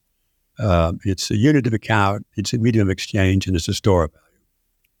has it's a unit of account, it's a medium of exchange, and it's a store of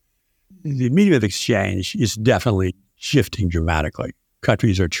value. The medium of exchange is definitely shifting dramatically.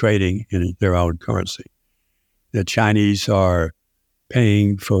 Countries are trading in their own currency. The Chinese are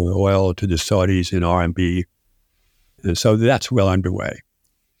paying for oil to the Saudis in RMB. And so that's well underway.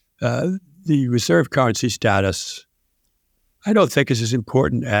 the reserve currency status, I don't think is as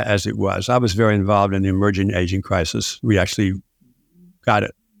important as it was. I was very involved in the emerging Asian crisis. We actually got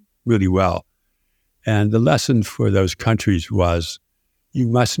it really well. And the lesson for those countries was you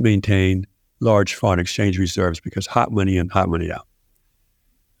must maintain large foreign exchange reserves because hot money in, hot money out.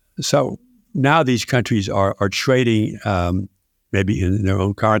 So now these countries are trading maybe in their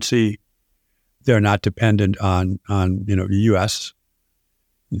own currency. They're not dependent on the U.S.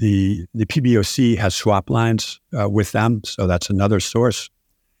 The PBOC has swap lines with them, so that's another source.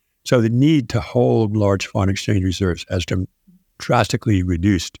 So the need to hold large foreign exchange reserves has drastically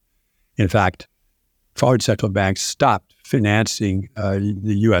reduced. In fact, foreign central banks stopped financing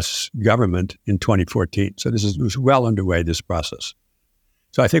the U.S. government in 2014. So this was well underway, this process.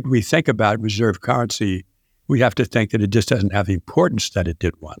 So I think when we think about reserve currency, we have to think that it just doesn't have the importance that it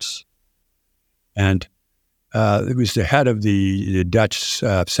did once. And it was the head of the Dutch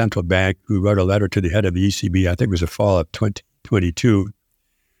central bank who wrote a letter to the head of the ECB, I think it was the fall of 2022,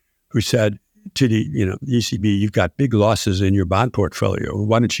 who said to the ECB, you've got big losses in your bond portfolio.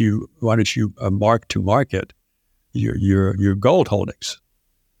 Why don't you mark to market your gold holdings?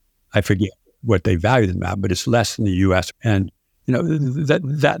 I forget what they value them at, but it's less than the U.S. And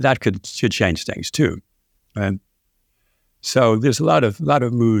that could change things too. And so there's a lot of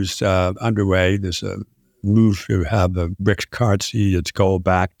moves underway. There's a move to have a BRICS currency that's gold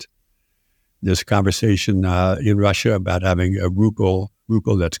backed. There's a conversation in Russia about having a ruble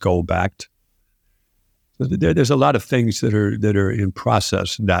that's gold backed. So there's a lot of things that are in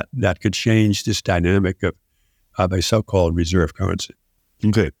process that could change this dynamic of a so-called reserve currency.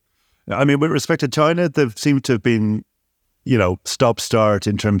 Okay, I mean, with respect to China, they seem to have been, stop-start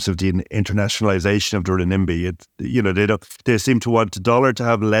in terms of the internationalization of the renminbi. They seem to want the dollar to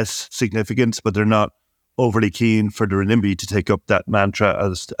have less significance, but they're not overly keen for the renminbi to take up that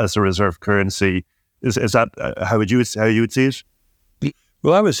mantra as a reserve currency. Is that how you would see it?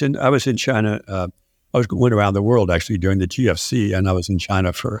 Well, I was in China. I went around the world actually during the GFC, and I was in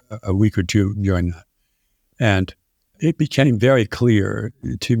China for a week or two during that. And it became very clear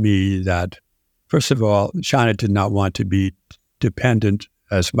to me that, first of all, China did not want to be dependent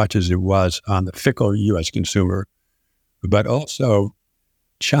as much as it was on the fickle U.S. consumer, but also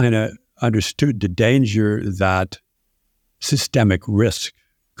China understood the danger that systemic risk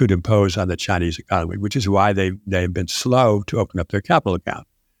could impose on the Chinese economy, which is why they've been slow to open up their capital account.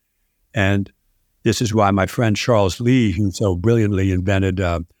 And this is why my friend Charles Lee, who so brilliantly invented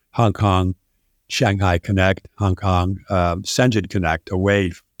Hong Kong Shanghai Connect, Hong Kong Shenzhen Connect, a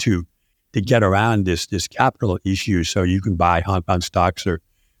way to get around this capital issue, so you can buy Hong Kong stocks or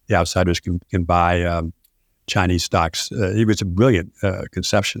the outsiders can buy Chinese stocks. It was a brilliant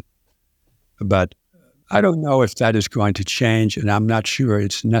conception. But I don't know if that is going to change, and I'm not sure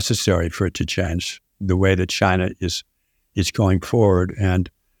it's necessary for it to change the way that China is going forward.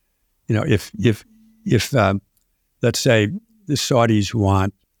 And if let's say the Saudis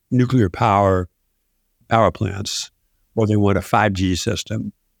want nuclear power plants, or they want a 5G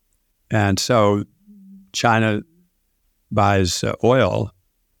system, and so China buys oil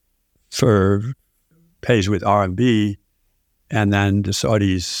pays with RMB, and then the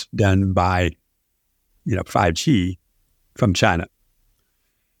Saudis then buy 5G from China.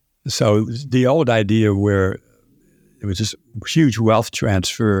 So the old idea where it was this huge wealth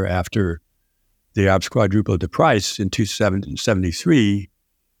transfer after the Arabs quadrupled the price in 1973,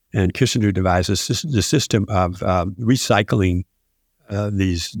 and Kissinger devised the system of recycling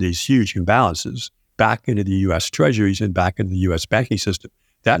these huge imbalances back into the U.S. treasuries and back into the U.S. banking system.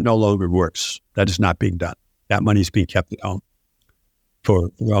 That no longer works. That is not being done. That money is being kept at home for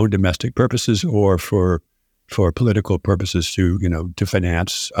their own domestic purposes or for political purposes to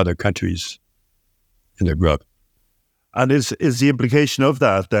finance other countries in their growth. And is the implication of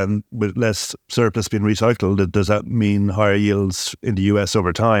that then, with less surplus being recycled, does that mean higher yields in the US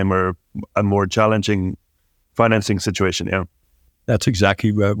over time, or a more challenging financing situation? Yeah, that's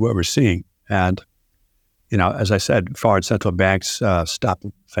exactly what we're seeing. And as I said, foreign central banks stopped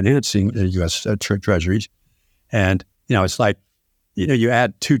financing the U.S. treasuries, and it's like you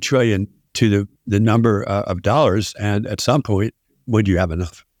add $2 trillion to the number of dollars, and at some point, when do you have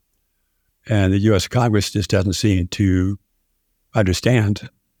enough? And the U.S. Congress just doesn't seem to understand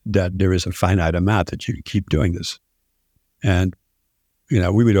that there is a finite amount that you can keep doing this. And,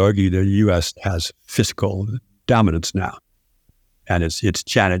 we would argue that the U.S. has fiscal dominance now. And it's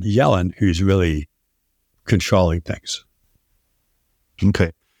Janet Yellen who's really controlling things.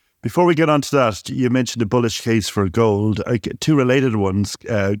 Okay. Before we get on to that, you mentioned a bullish case for gold. Two related ones.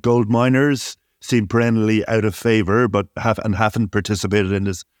 Gold miners seem perennially out of favor, but haven't participated in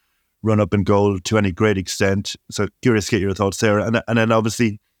this run up in gold to any great extent. So curious to get your thoughts there. And then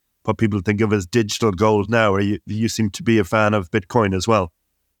obviously what people think of as digital gold now. You seem to be a fan of Bitcoin as well.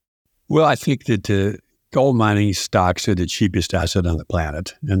 Well, I think that gold mining stocks are the cheapest asset on the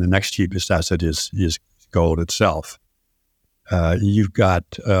planet, and the next cheapest asset is gold itself. You've got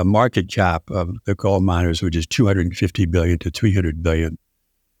a market cap of the gold miners, which is $250 billion to $300 billion.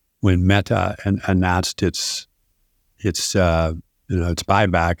 When Meta announced its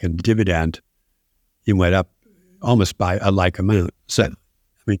buyback and dividend, it went up almost by a like amount. So, I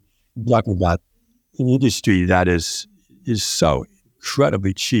mean, talking about an industry that is so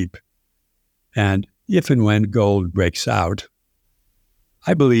incredibly cheap. And if and when gold breaks out,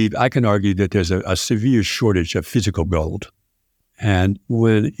 I believe I can argue that there's a severe shortage of physical gold. And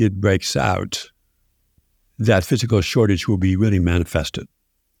when it breaks out, that physical shortage will be really manifested.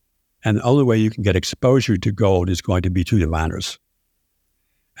 And the only way you can get exposure to gold is going to be through the miners.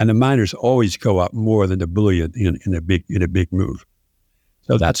 And the miners always go up more than the bullion in a big move.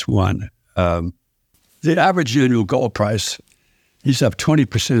 So that's one. The average annual gold price is up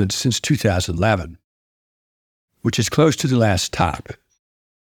 20% since 2011, which is close to the last top.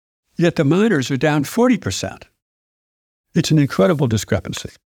 Yet the miners are down 40%. It's an incredible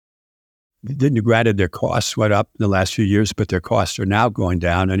discrepancy. Granted, their costs went up in the last few years, but their costs are now going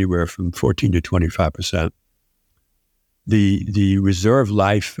down anywhere from 14 to 25%. The reserve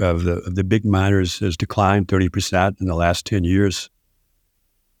life of the big miners has declined 30% in the last 10 years,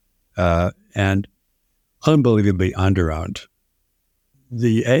 and unbelievably underowned.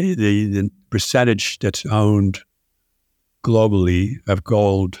 The percentage that's owned globally of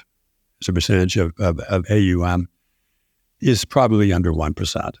gold as a percentage of AUM is probably under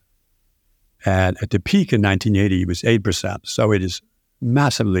 1%. And at the peak in 1980, it was 8%. So it is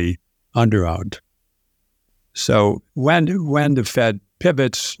massively underowned. So when the Fed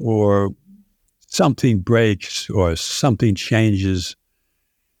pivots or something breaks or something changes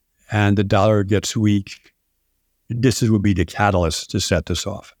and the dollar gets weak, this would be the catalyst to set this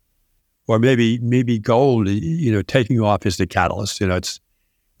off. Or maybe gold, taking off is the catalyst.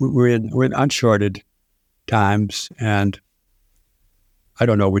 We're in uncharted times, and I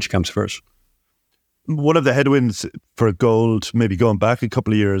don't know which comes first. One of the headwinds for gold, maybe going back a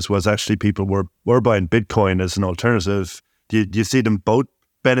couple of years, was actually people were buying Bitcoin as an alternative. Do you see them both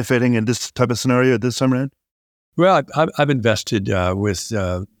benefiting in this type of scenario this time around? Well, I've invested with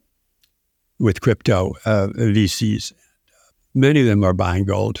crypto VCs. Many of them are buying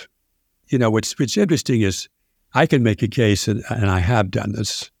gold. What's interesting is I can make a case, and I have done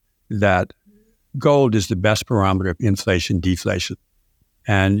this, that gold is the best barometer of inflation, deflation.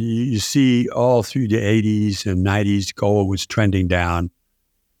 And you see all through the 80s and 90s, gold was trending down.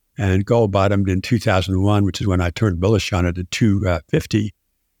 And gold bottomed in 2001, which is when I turned bullish on it at 250.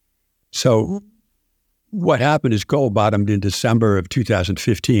 So what happened is gold bottomed in December of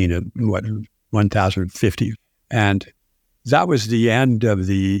 2015 at 1,050. And that was the end of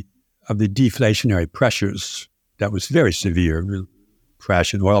the deflationary pressures. That was very severe,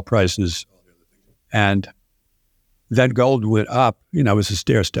 crash in oil prices. And then gold went up, it was a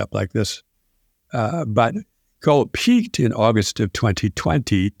stair step like this. But gold peaked in August of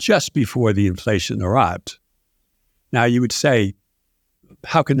 2020, just before the inflation arrived. Now you would say,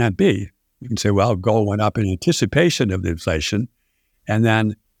 how can that be? You can say, well, gold went up in anticipation of the inflation, and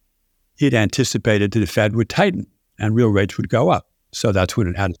then it anticipated that the Fed would tighten and real rates would go up. So that's when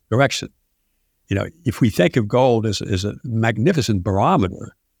it had a correction. If we think of gold as a magnificent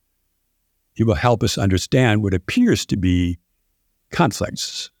barometer, it will help us understand what appears to be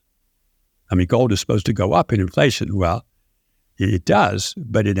conflicts. I mean, gold is supposed to go up in inflation. Well, it does,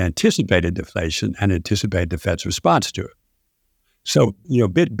 but it anticipated deflation and anticipated the Fed's response to it. So,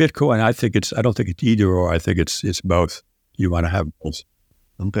 Bitcoin, I don't think it's either or. I think it's both. You want to have both.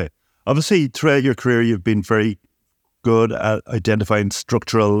 Okay. Obviously, throughout your career, you've been very good at identifying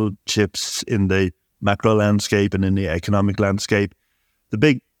structural shifts in the macro landscape and in the economic landscape. The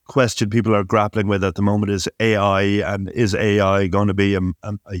big question people are grappling with at the moment is AI, and is AI going to be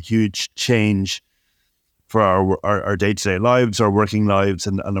a huge change for our day-to-day lives, our working lives,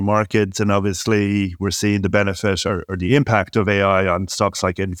 and the markets? And obviously we're seeing the benefit or the impact of AI on stocks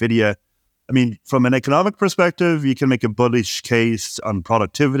like NVIDIA. I mean, from an economic perspective, you can make a bullish case on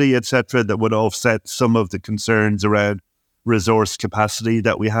productivity, etc., that would offset some of the concerns around resource capacity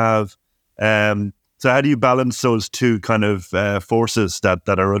that we have. So how do you balance those two kind of forces that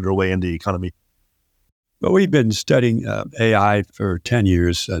are underway in the economy? Well, we've been studying AI for 10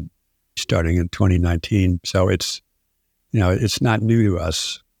 years, starting in 2019. So it's not new to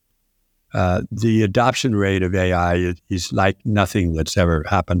us. The adoption rate of AI is like nothing that's ever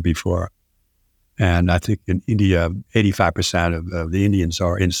happened before. And I think in India, 85% of the Indians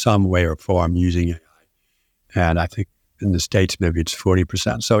are in some way or form using AI. And I think in the States, maybe it's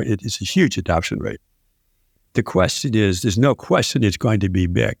 40%. So it's a huge adoption rate. The question is, there's no question it's going to be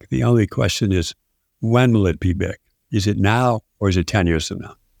big. The only question is, when will it be big? Is it now or is it 10 years from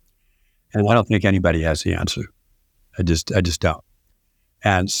now? And I don't think anybody has the answer. I just don't.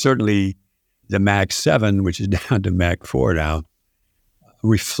 And certainly the Mag 7, which is down to Mag 4 now,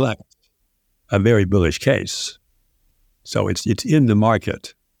 reflect a very bullish case. So it's in the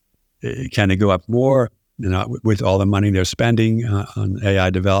market. Can it go up more? With all the money they're spending on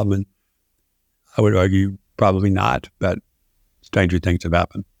AI development? I would argue probably not, but stranger things have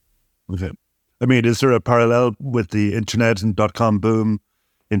happened. Okay. I mean, is there a parallel with the internet and .com boom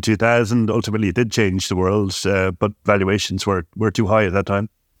in 2000? Ultimately, it did change the world, but valuations were too high at that time.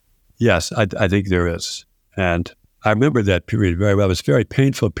 Yes, I think there is. And I remember that period very well. It was a very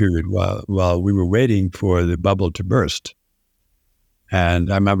painful period while we were waiting for the bubble to burst.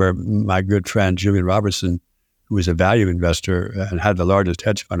 And I remember my good friend, Julian Robertson, who was a value investor and had the largest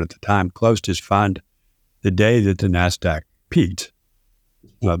hedge fund at the time, closed his fund the day that the NASDAQ peaked.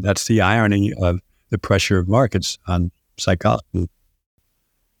 Well, that's the irony of the pressure of markets on psychology.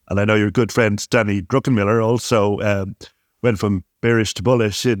 And I know your good friend, Danny Druckenmiller, also went from bearish to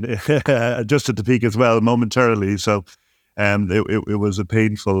bullish just at the peak as well, momentarily. So it was a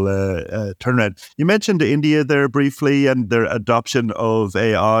painful turnaround. You mentioned India there briefly and their adoption of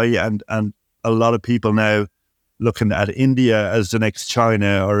AI and a lot of people now looking at India as the next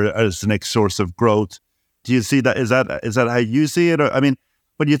China or as the next source of growth. Do you see that? Is that how you see it? Or, I mean,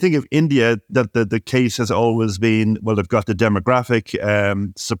 when you think of India, that the case has always been, well, they've got the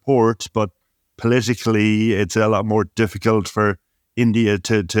demographic support, but politically it's a lot more difficult for India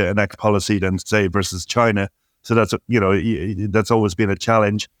to enact policy than, say, versus China. So that's always been a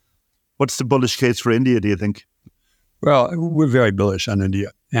challenge. What's the bullish case for India, do you think? Well, we're very bullish on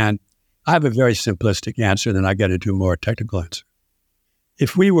India. And I have a very simplistic answer, then I get into a more technical answer.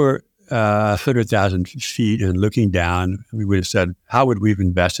 If we were 100,000 feet and looking down, we would have said, how would we have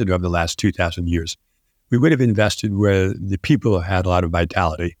invested over the last 2,000 years? We would have invested where the people had a lot of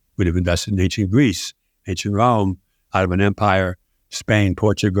vitality. We'd have invested in ancient Greece, ancient Rome, out of an empire, Spain,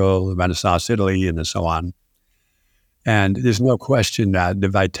 Portugal, Renaissance Italy, and so on. And there's no question that the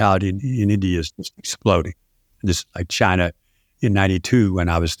vitality in India is just exploding. Just like China in 92 when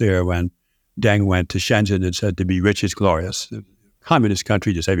I was there, when Deng went to Shenzhen and said to be rich is glorious. Communist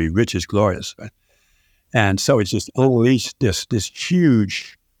country to say be rich is glorious. Right? And so it's just unleashed this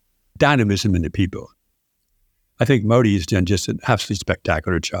huge dynamism in the people. I think Modi has done just an absolutely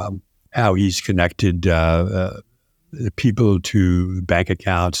spectacular job. How he's connected the people to bank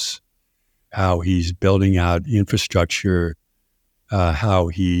accounts, how he's building out infrastructure, how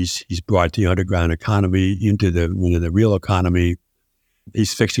he's brought the underground economy into the real economy.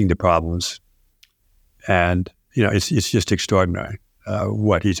 He's fixing the problems, and it's just extraordinary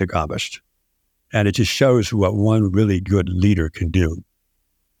what he's accomplished, and it just shows what one really good leader can do.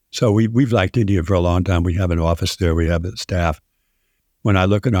 So we've liked India for a long time. We have an office there. We have a staff. When I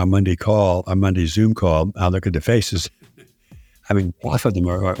look at our Monday Zoom call, I look at the faces. I mean, half of them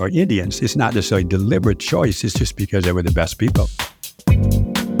are Indians. It's not necessarily a deliberate choice. It's just because they were the best people.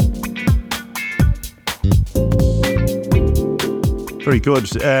 Very good.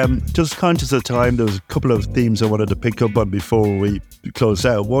 Just conscious of time, there was a couple of themes I wanted to pick up on before we close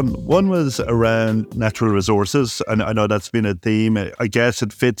out. One was around natural resources, and I know that's been a theme. I guess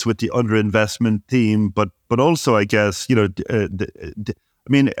it fits with the underinvestment theme, but also I guess how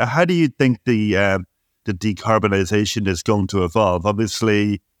do you think the decarbonisation is going to evolve?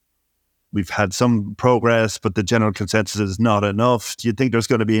 Obviously, we've had some progress, but the general consensus is not enough. Do you think there's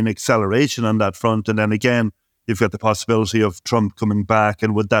going to be an acceleration on that front? And then again, you've got the possibility of Trump coming back,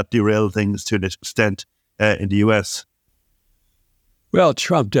 and would that derail things to an extent in the US? Well,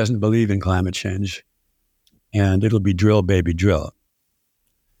 Trump doesn't believe in climate change, and it'll be drill, baby, drill,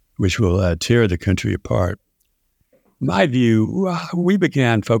 which will tear the country apart. My view, we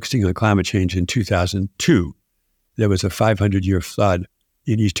began focusing on climate change in 2002. There was a 500-year flood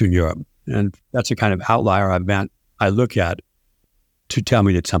in Eastern Europe, and that's a kind of outlier event I look at to tell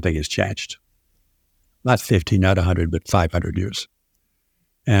me that something has changed. Not 50, not 100, but 500 years.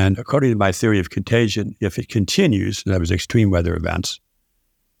 And according to my theory of contagion, if it continues, and that was extreme weather events,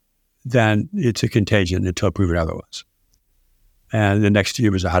 then it's a contagion until proven otherwise. And the next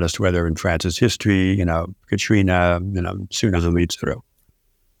year was the hottest weather in France's history, Katrina, tsunami, etc.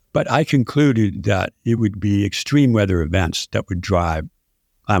 But I concluded that it would be extreme weather events that would drive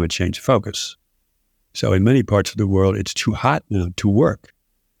climate change focus. So in many parts of the world, it's too hot now to work.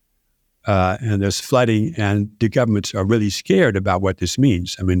 And there's flooding, and the governments are really scared about what this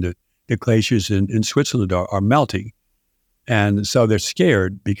means. I mean, the glaciers in Switzerland are melting. And so they're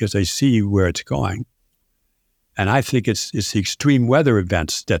scared because they see where it's going. And I think it's the extreme weather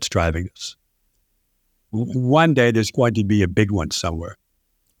events that's driving us. One day there's going to be a big one somewhere.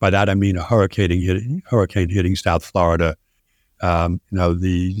 By that I mean a hurricane hitting South Florida,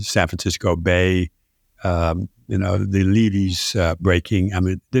 the San Francisco Bay, the levees breaking. I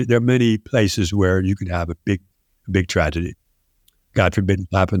mean, there are many places where you could have a big tragedy. God forbid it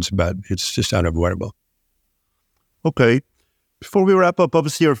happens, but it's just unavoidable. Okay. Before we wrap up,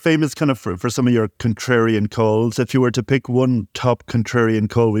 obviously you're famous kind of for some of your contrarian calls. If you were to pick one top contrarian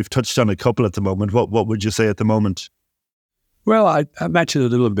call, we've touched on a couple at the moment. What would you say at the moment? Well, I mentioned a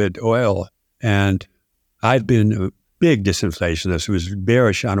little bit oil, and I've been a big disinflationist. Was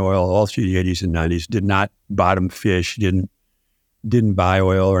bearish on oil all through the 80s and 90s, did not bottom fish, didn't buy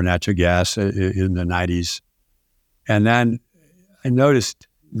oil or natural gas in the 90s. And then I noticed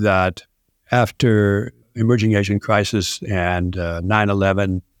that after emerging Asian crisis and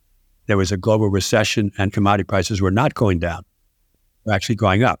 9/11, there was a global recession and commodity prices were not going down, they're actually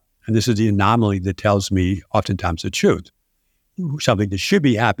going up. And this is the anomaly that tells me oftentimes the truth. Something that should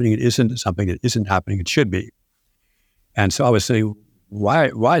be happening, it isn't. Something that isn't happening, it should be. And so I was saying,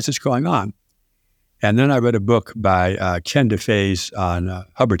 why is this going on? And then I read a book by Ken DeFaze on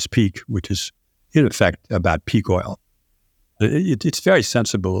Hubbard's Peak, which is in effect about peak oil. It's very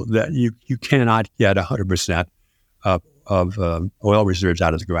sensible that you cannot get 100% of oil reserves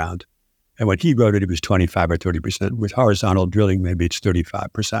out of the ground. And when he wrote it, it was 25 or 30%. With horizontal drilling, maybe it's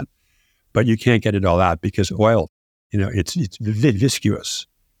 35%. But you can't get it all out because oil, it's viscous.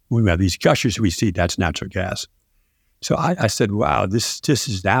 We have these gushers we see, that's natural gas. So I said, wow, this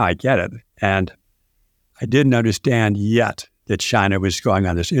is now I get it. And I didn't understand yet that China was going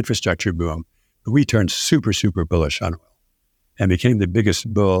on this infrastructure boom. But we turned super, super bullish on oil and became the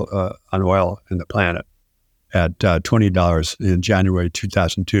biggest bull on oil in the planet at $20 in January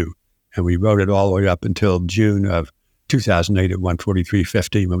 2002. And we rode it all the way up until June of 2008 at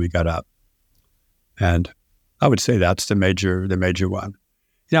 143.50 when we got up. And I would say that's the major one.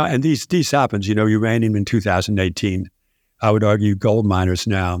 And these happens, uranium in 2018. I would argue gold miners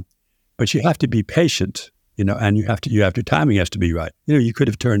now, but you have to be patient, and your timing has to be right. You could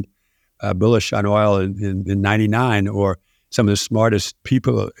have turned bullish on oil in 99, or some of the smartest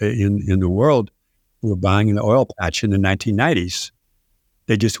people in the world were buying an oil patch in the 1990s.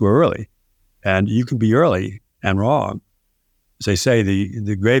 They just were early. And you can be early and wrong. As they say,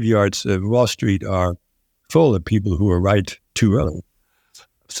 the graveyards of Wall Street are full of people who are right too early.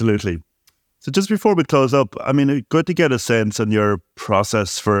 Absolutely. So just before we close up, I mean, good to get a sense on your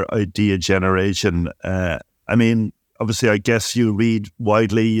process for idea generation. Obviously, I guess you read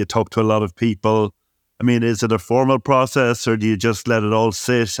widely, you talk to a lot of people. I mean, is it a formal process, or do you just let it all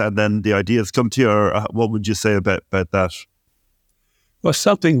sit and then the ideas come to you? Or what would you say about that? Well,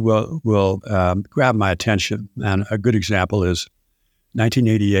 something will grab my attention. And a good example is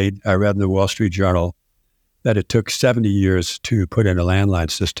 1988, I read in the Wall Street Journal that it took 70 years to put in a landline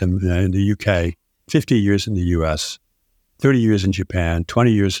system in the UK, 50 years in the US, 30 years in Japan,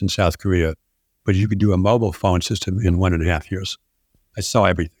 20 years in South Korea, but you could do a mobile phone system in 1.5 years. I saw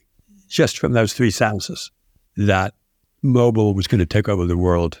everything just from those three sentences, that mobile was going to take over the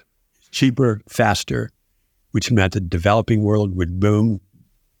world, cheaper, faster, which meant the developing world would boom.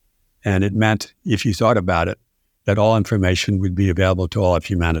 And it meant, if you thought about it, that all information would be available to all of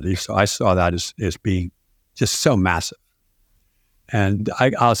humanity. So I saw that as being just so massive. And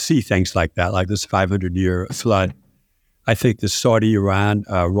I'll see things like that, like this 500-year flood. I think the Saudi-Iran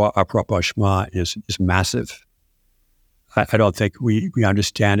rapprochement is massive. I don't think we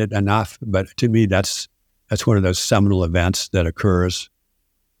understand it enough, but to me, that's one of those seminal events that occurs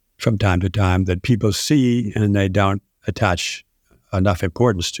from time to time that people see and they don't attach enough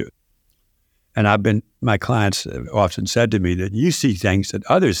importance to. And my clients have often said to me that you see things that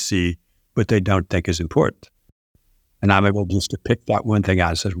others see, but they don't think is important. And I'm able just to pick that one thing out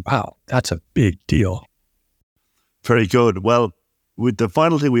and say, wow, that's a big deal. Very good. Well, with the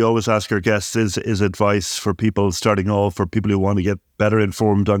final thing we always ask our guests is advice for people starting off, for people who want to get better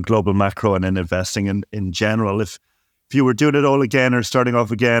informed on global macro and in investing in general. If you were doing it all again or starting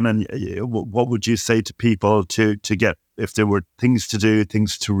off again, and what would you say to people to get, if there were things to do,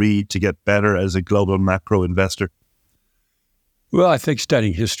 things to read to get better as a global macro investor? Well, I think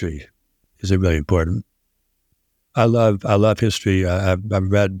studying history is really important. I love history. I've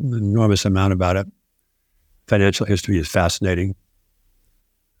read an enormous amount about it. Financial history is fascinating.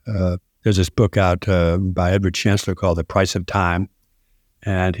 There's this book out by Edward Chancellor called The Price of Time,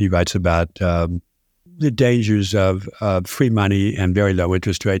 and he writes about the dangers of free money and very low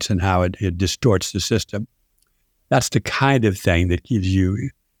interest rates and how it distorts the system. That's the kind of thing that gives you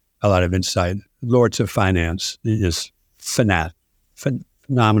a lot of insight. Lords of Finance is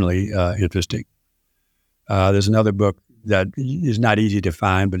phenomenally interesting. There's another book that is not easy to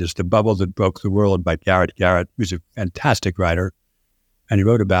find, but it's The Bubble That Broke the World by Garrett Garrett, who's a fantastic writer. And he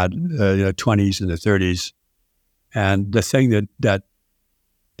wrote about the 20s and the 30s. And the thing that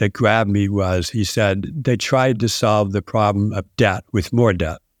grabbed me was, he said, they tried to solve the problem of debt with more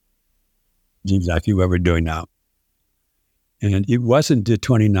debt. It's exactly what we're doing now. And it wasn't the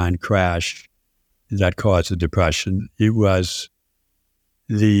 29 crash that caused the depression. It was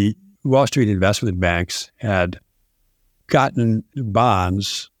the Wall Street investment banks had gotten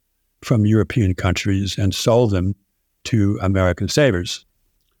bonds from European countries and sold them to American savers.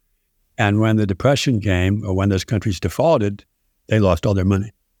 And when the depression came, or when those countries defaulted, they lost all their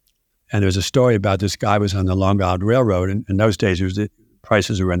money. And there's a story about this guy was on the Long Island Railroad, and in those days, the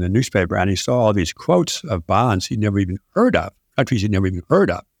prices were in the newspaper, and he saw all these quotes of bonds he'd never even heard of, countries he'd never even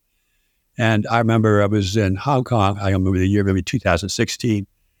heard of. And I remember I was in Hong Kong, I remember the year, maybe 2016,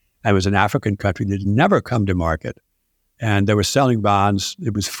 and it was an African country that had never come to market. And they were selling bonds.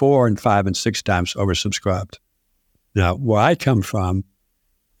 It was 4 and 5 and 6 times oversubscribed. Now, where I come from,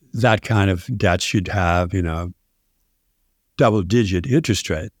 that kind of debt should have, double-digit interest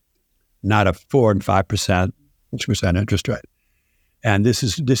rate, not a 4 and 5% interest rate. And this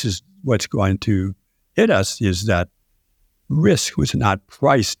is what's going to hit us, is that risk was not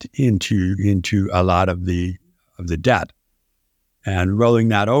priced into a lot of the debt, and rolling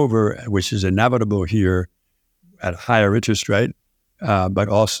that over, which is inevitable here at a higher interest rate, but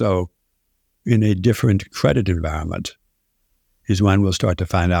also in a different credit environment, is when we'll start to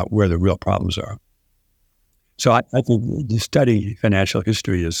find out where the real problems are. So I think studying financial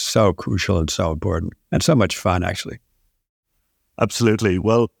history is so crucial and so important, and so much fun, actually. Absolutely.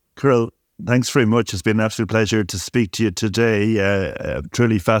 Well, Kiril, thanks very much. It's been an absolute pleasure to speak to you today.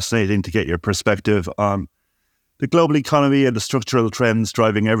 Truly fascinating to get your perspective on the global economy and the structural trends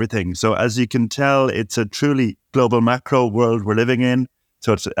driving everything. So as you can tell, it's a truly global macro world we're living in.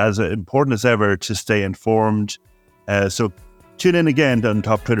 So it's as important as ever to stay informed. So tune in again on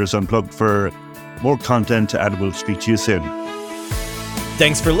Top Traders Unplugged for more content, and we'll speak to you soon.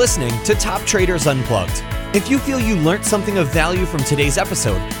 Thanks for listening to Top Traders Unplugged. If you feel you learned something of value from today's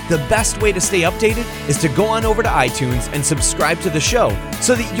episode, the best way to stay updated is to go on over to iTunes and subscribe to the show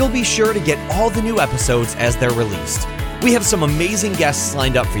so that you'll be sure to get all the new episodes as they're released. We have some amazing guests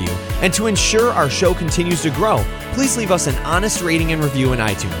lined up for you, and to ensure our show continues to grow, please leave us an honest rating and review in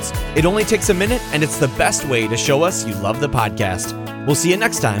iTunes. It only takes a minute, and it's the best way to show us you love the podcast. We'll see you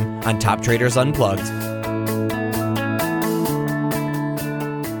next time on Top Traders Unplugged.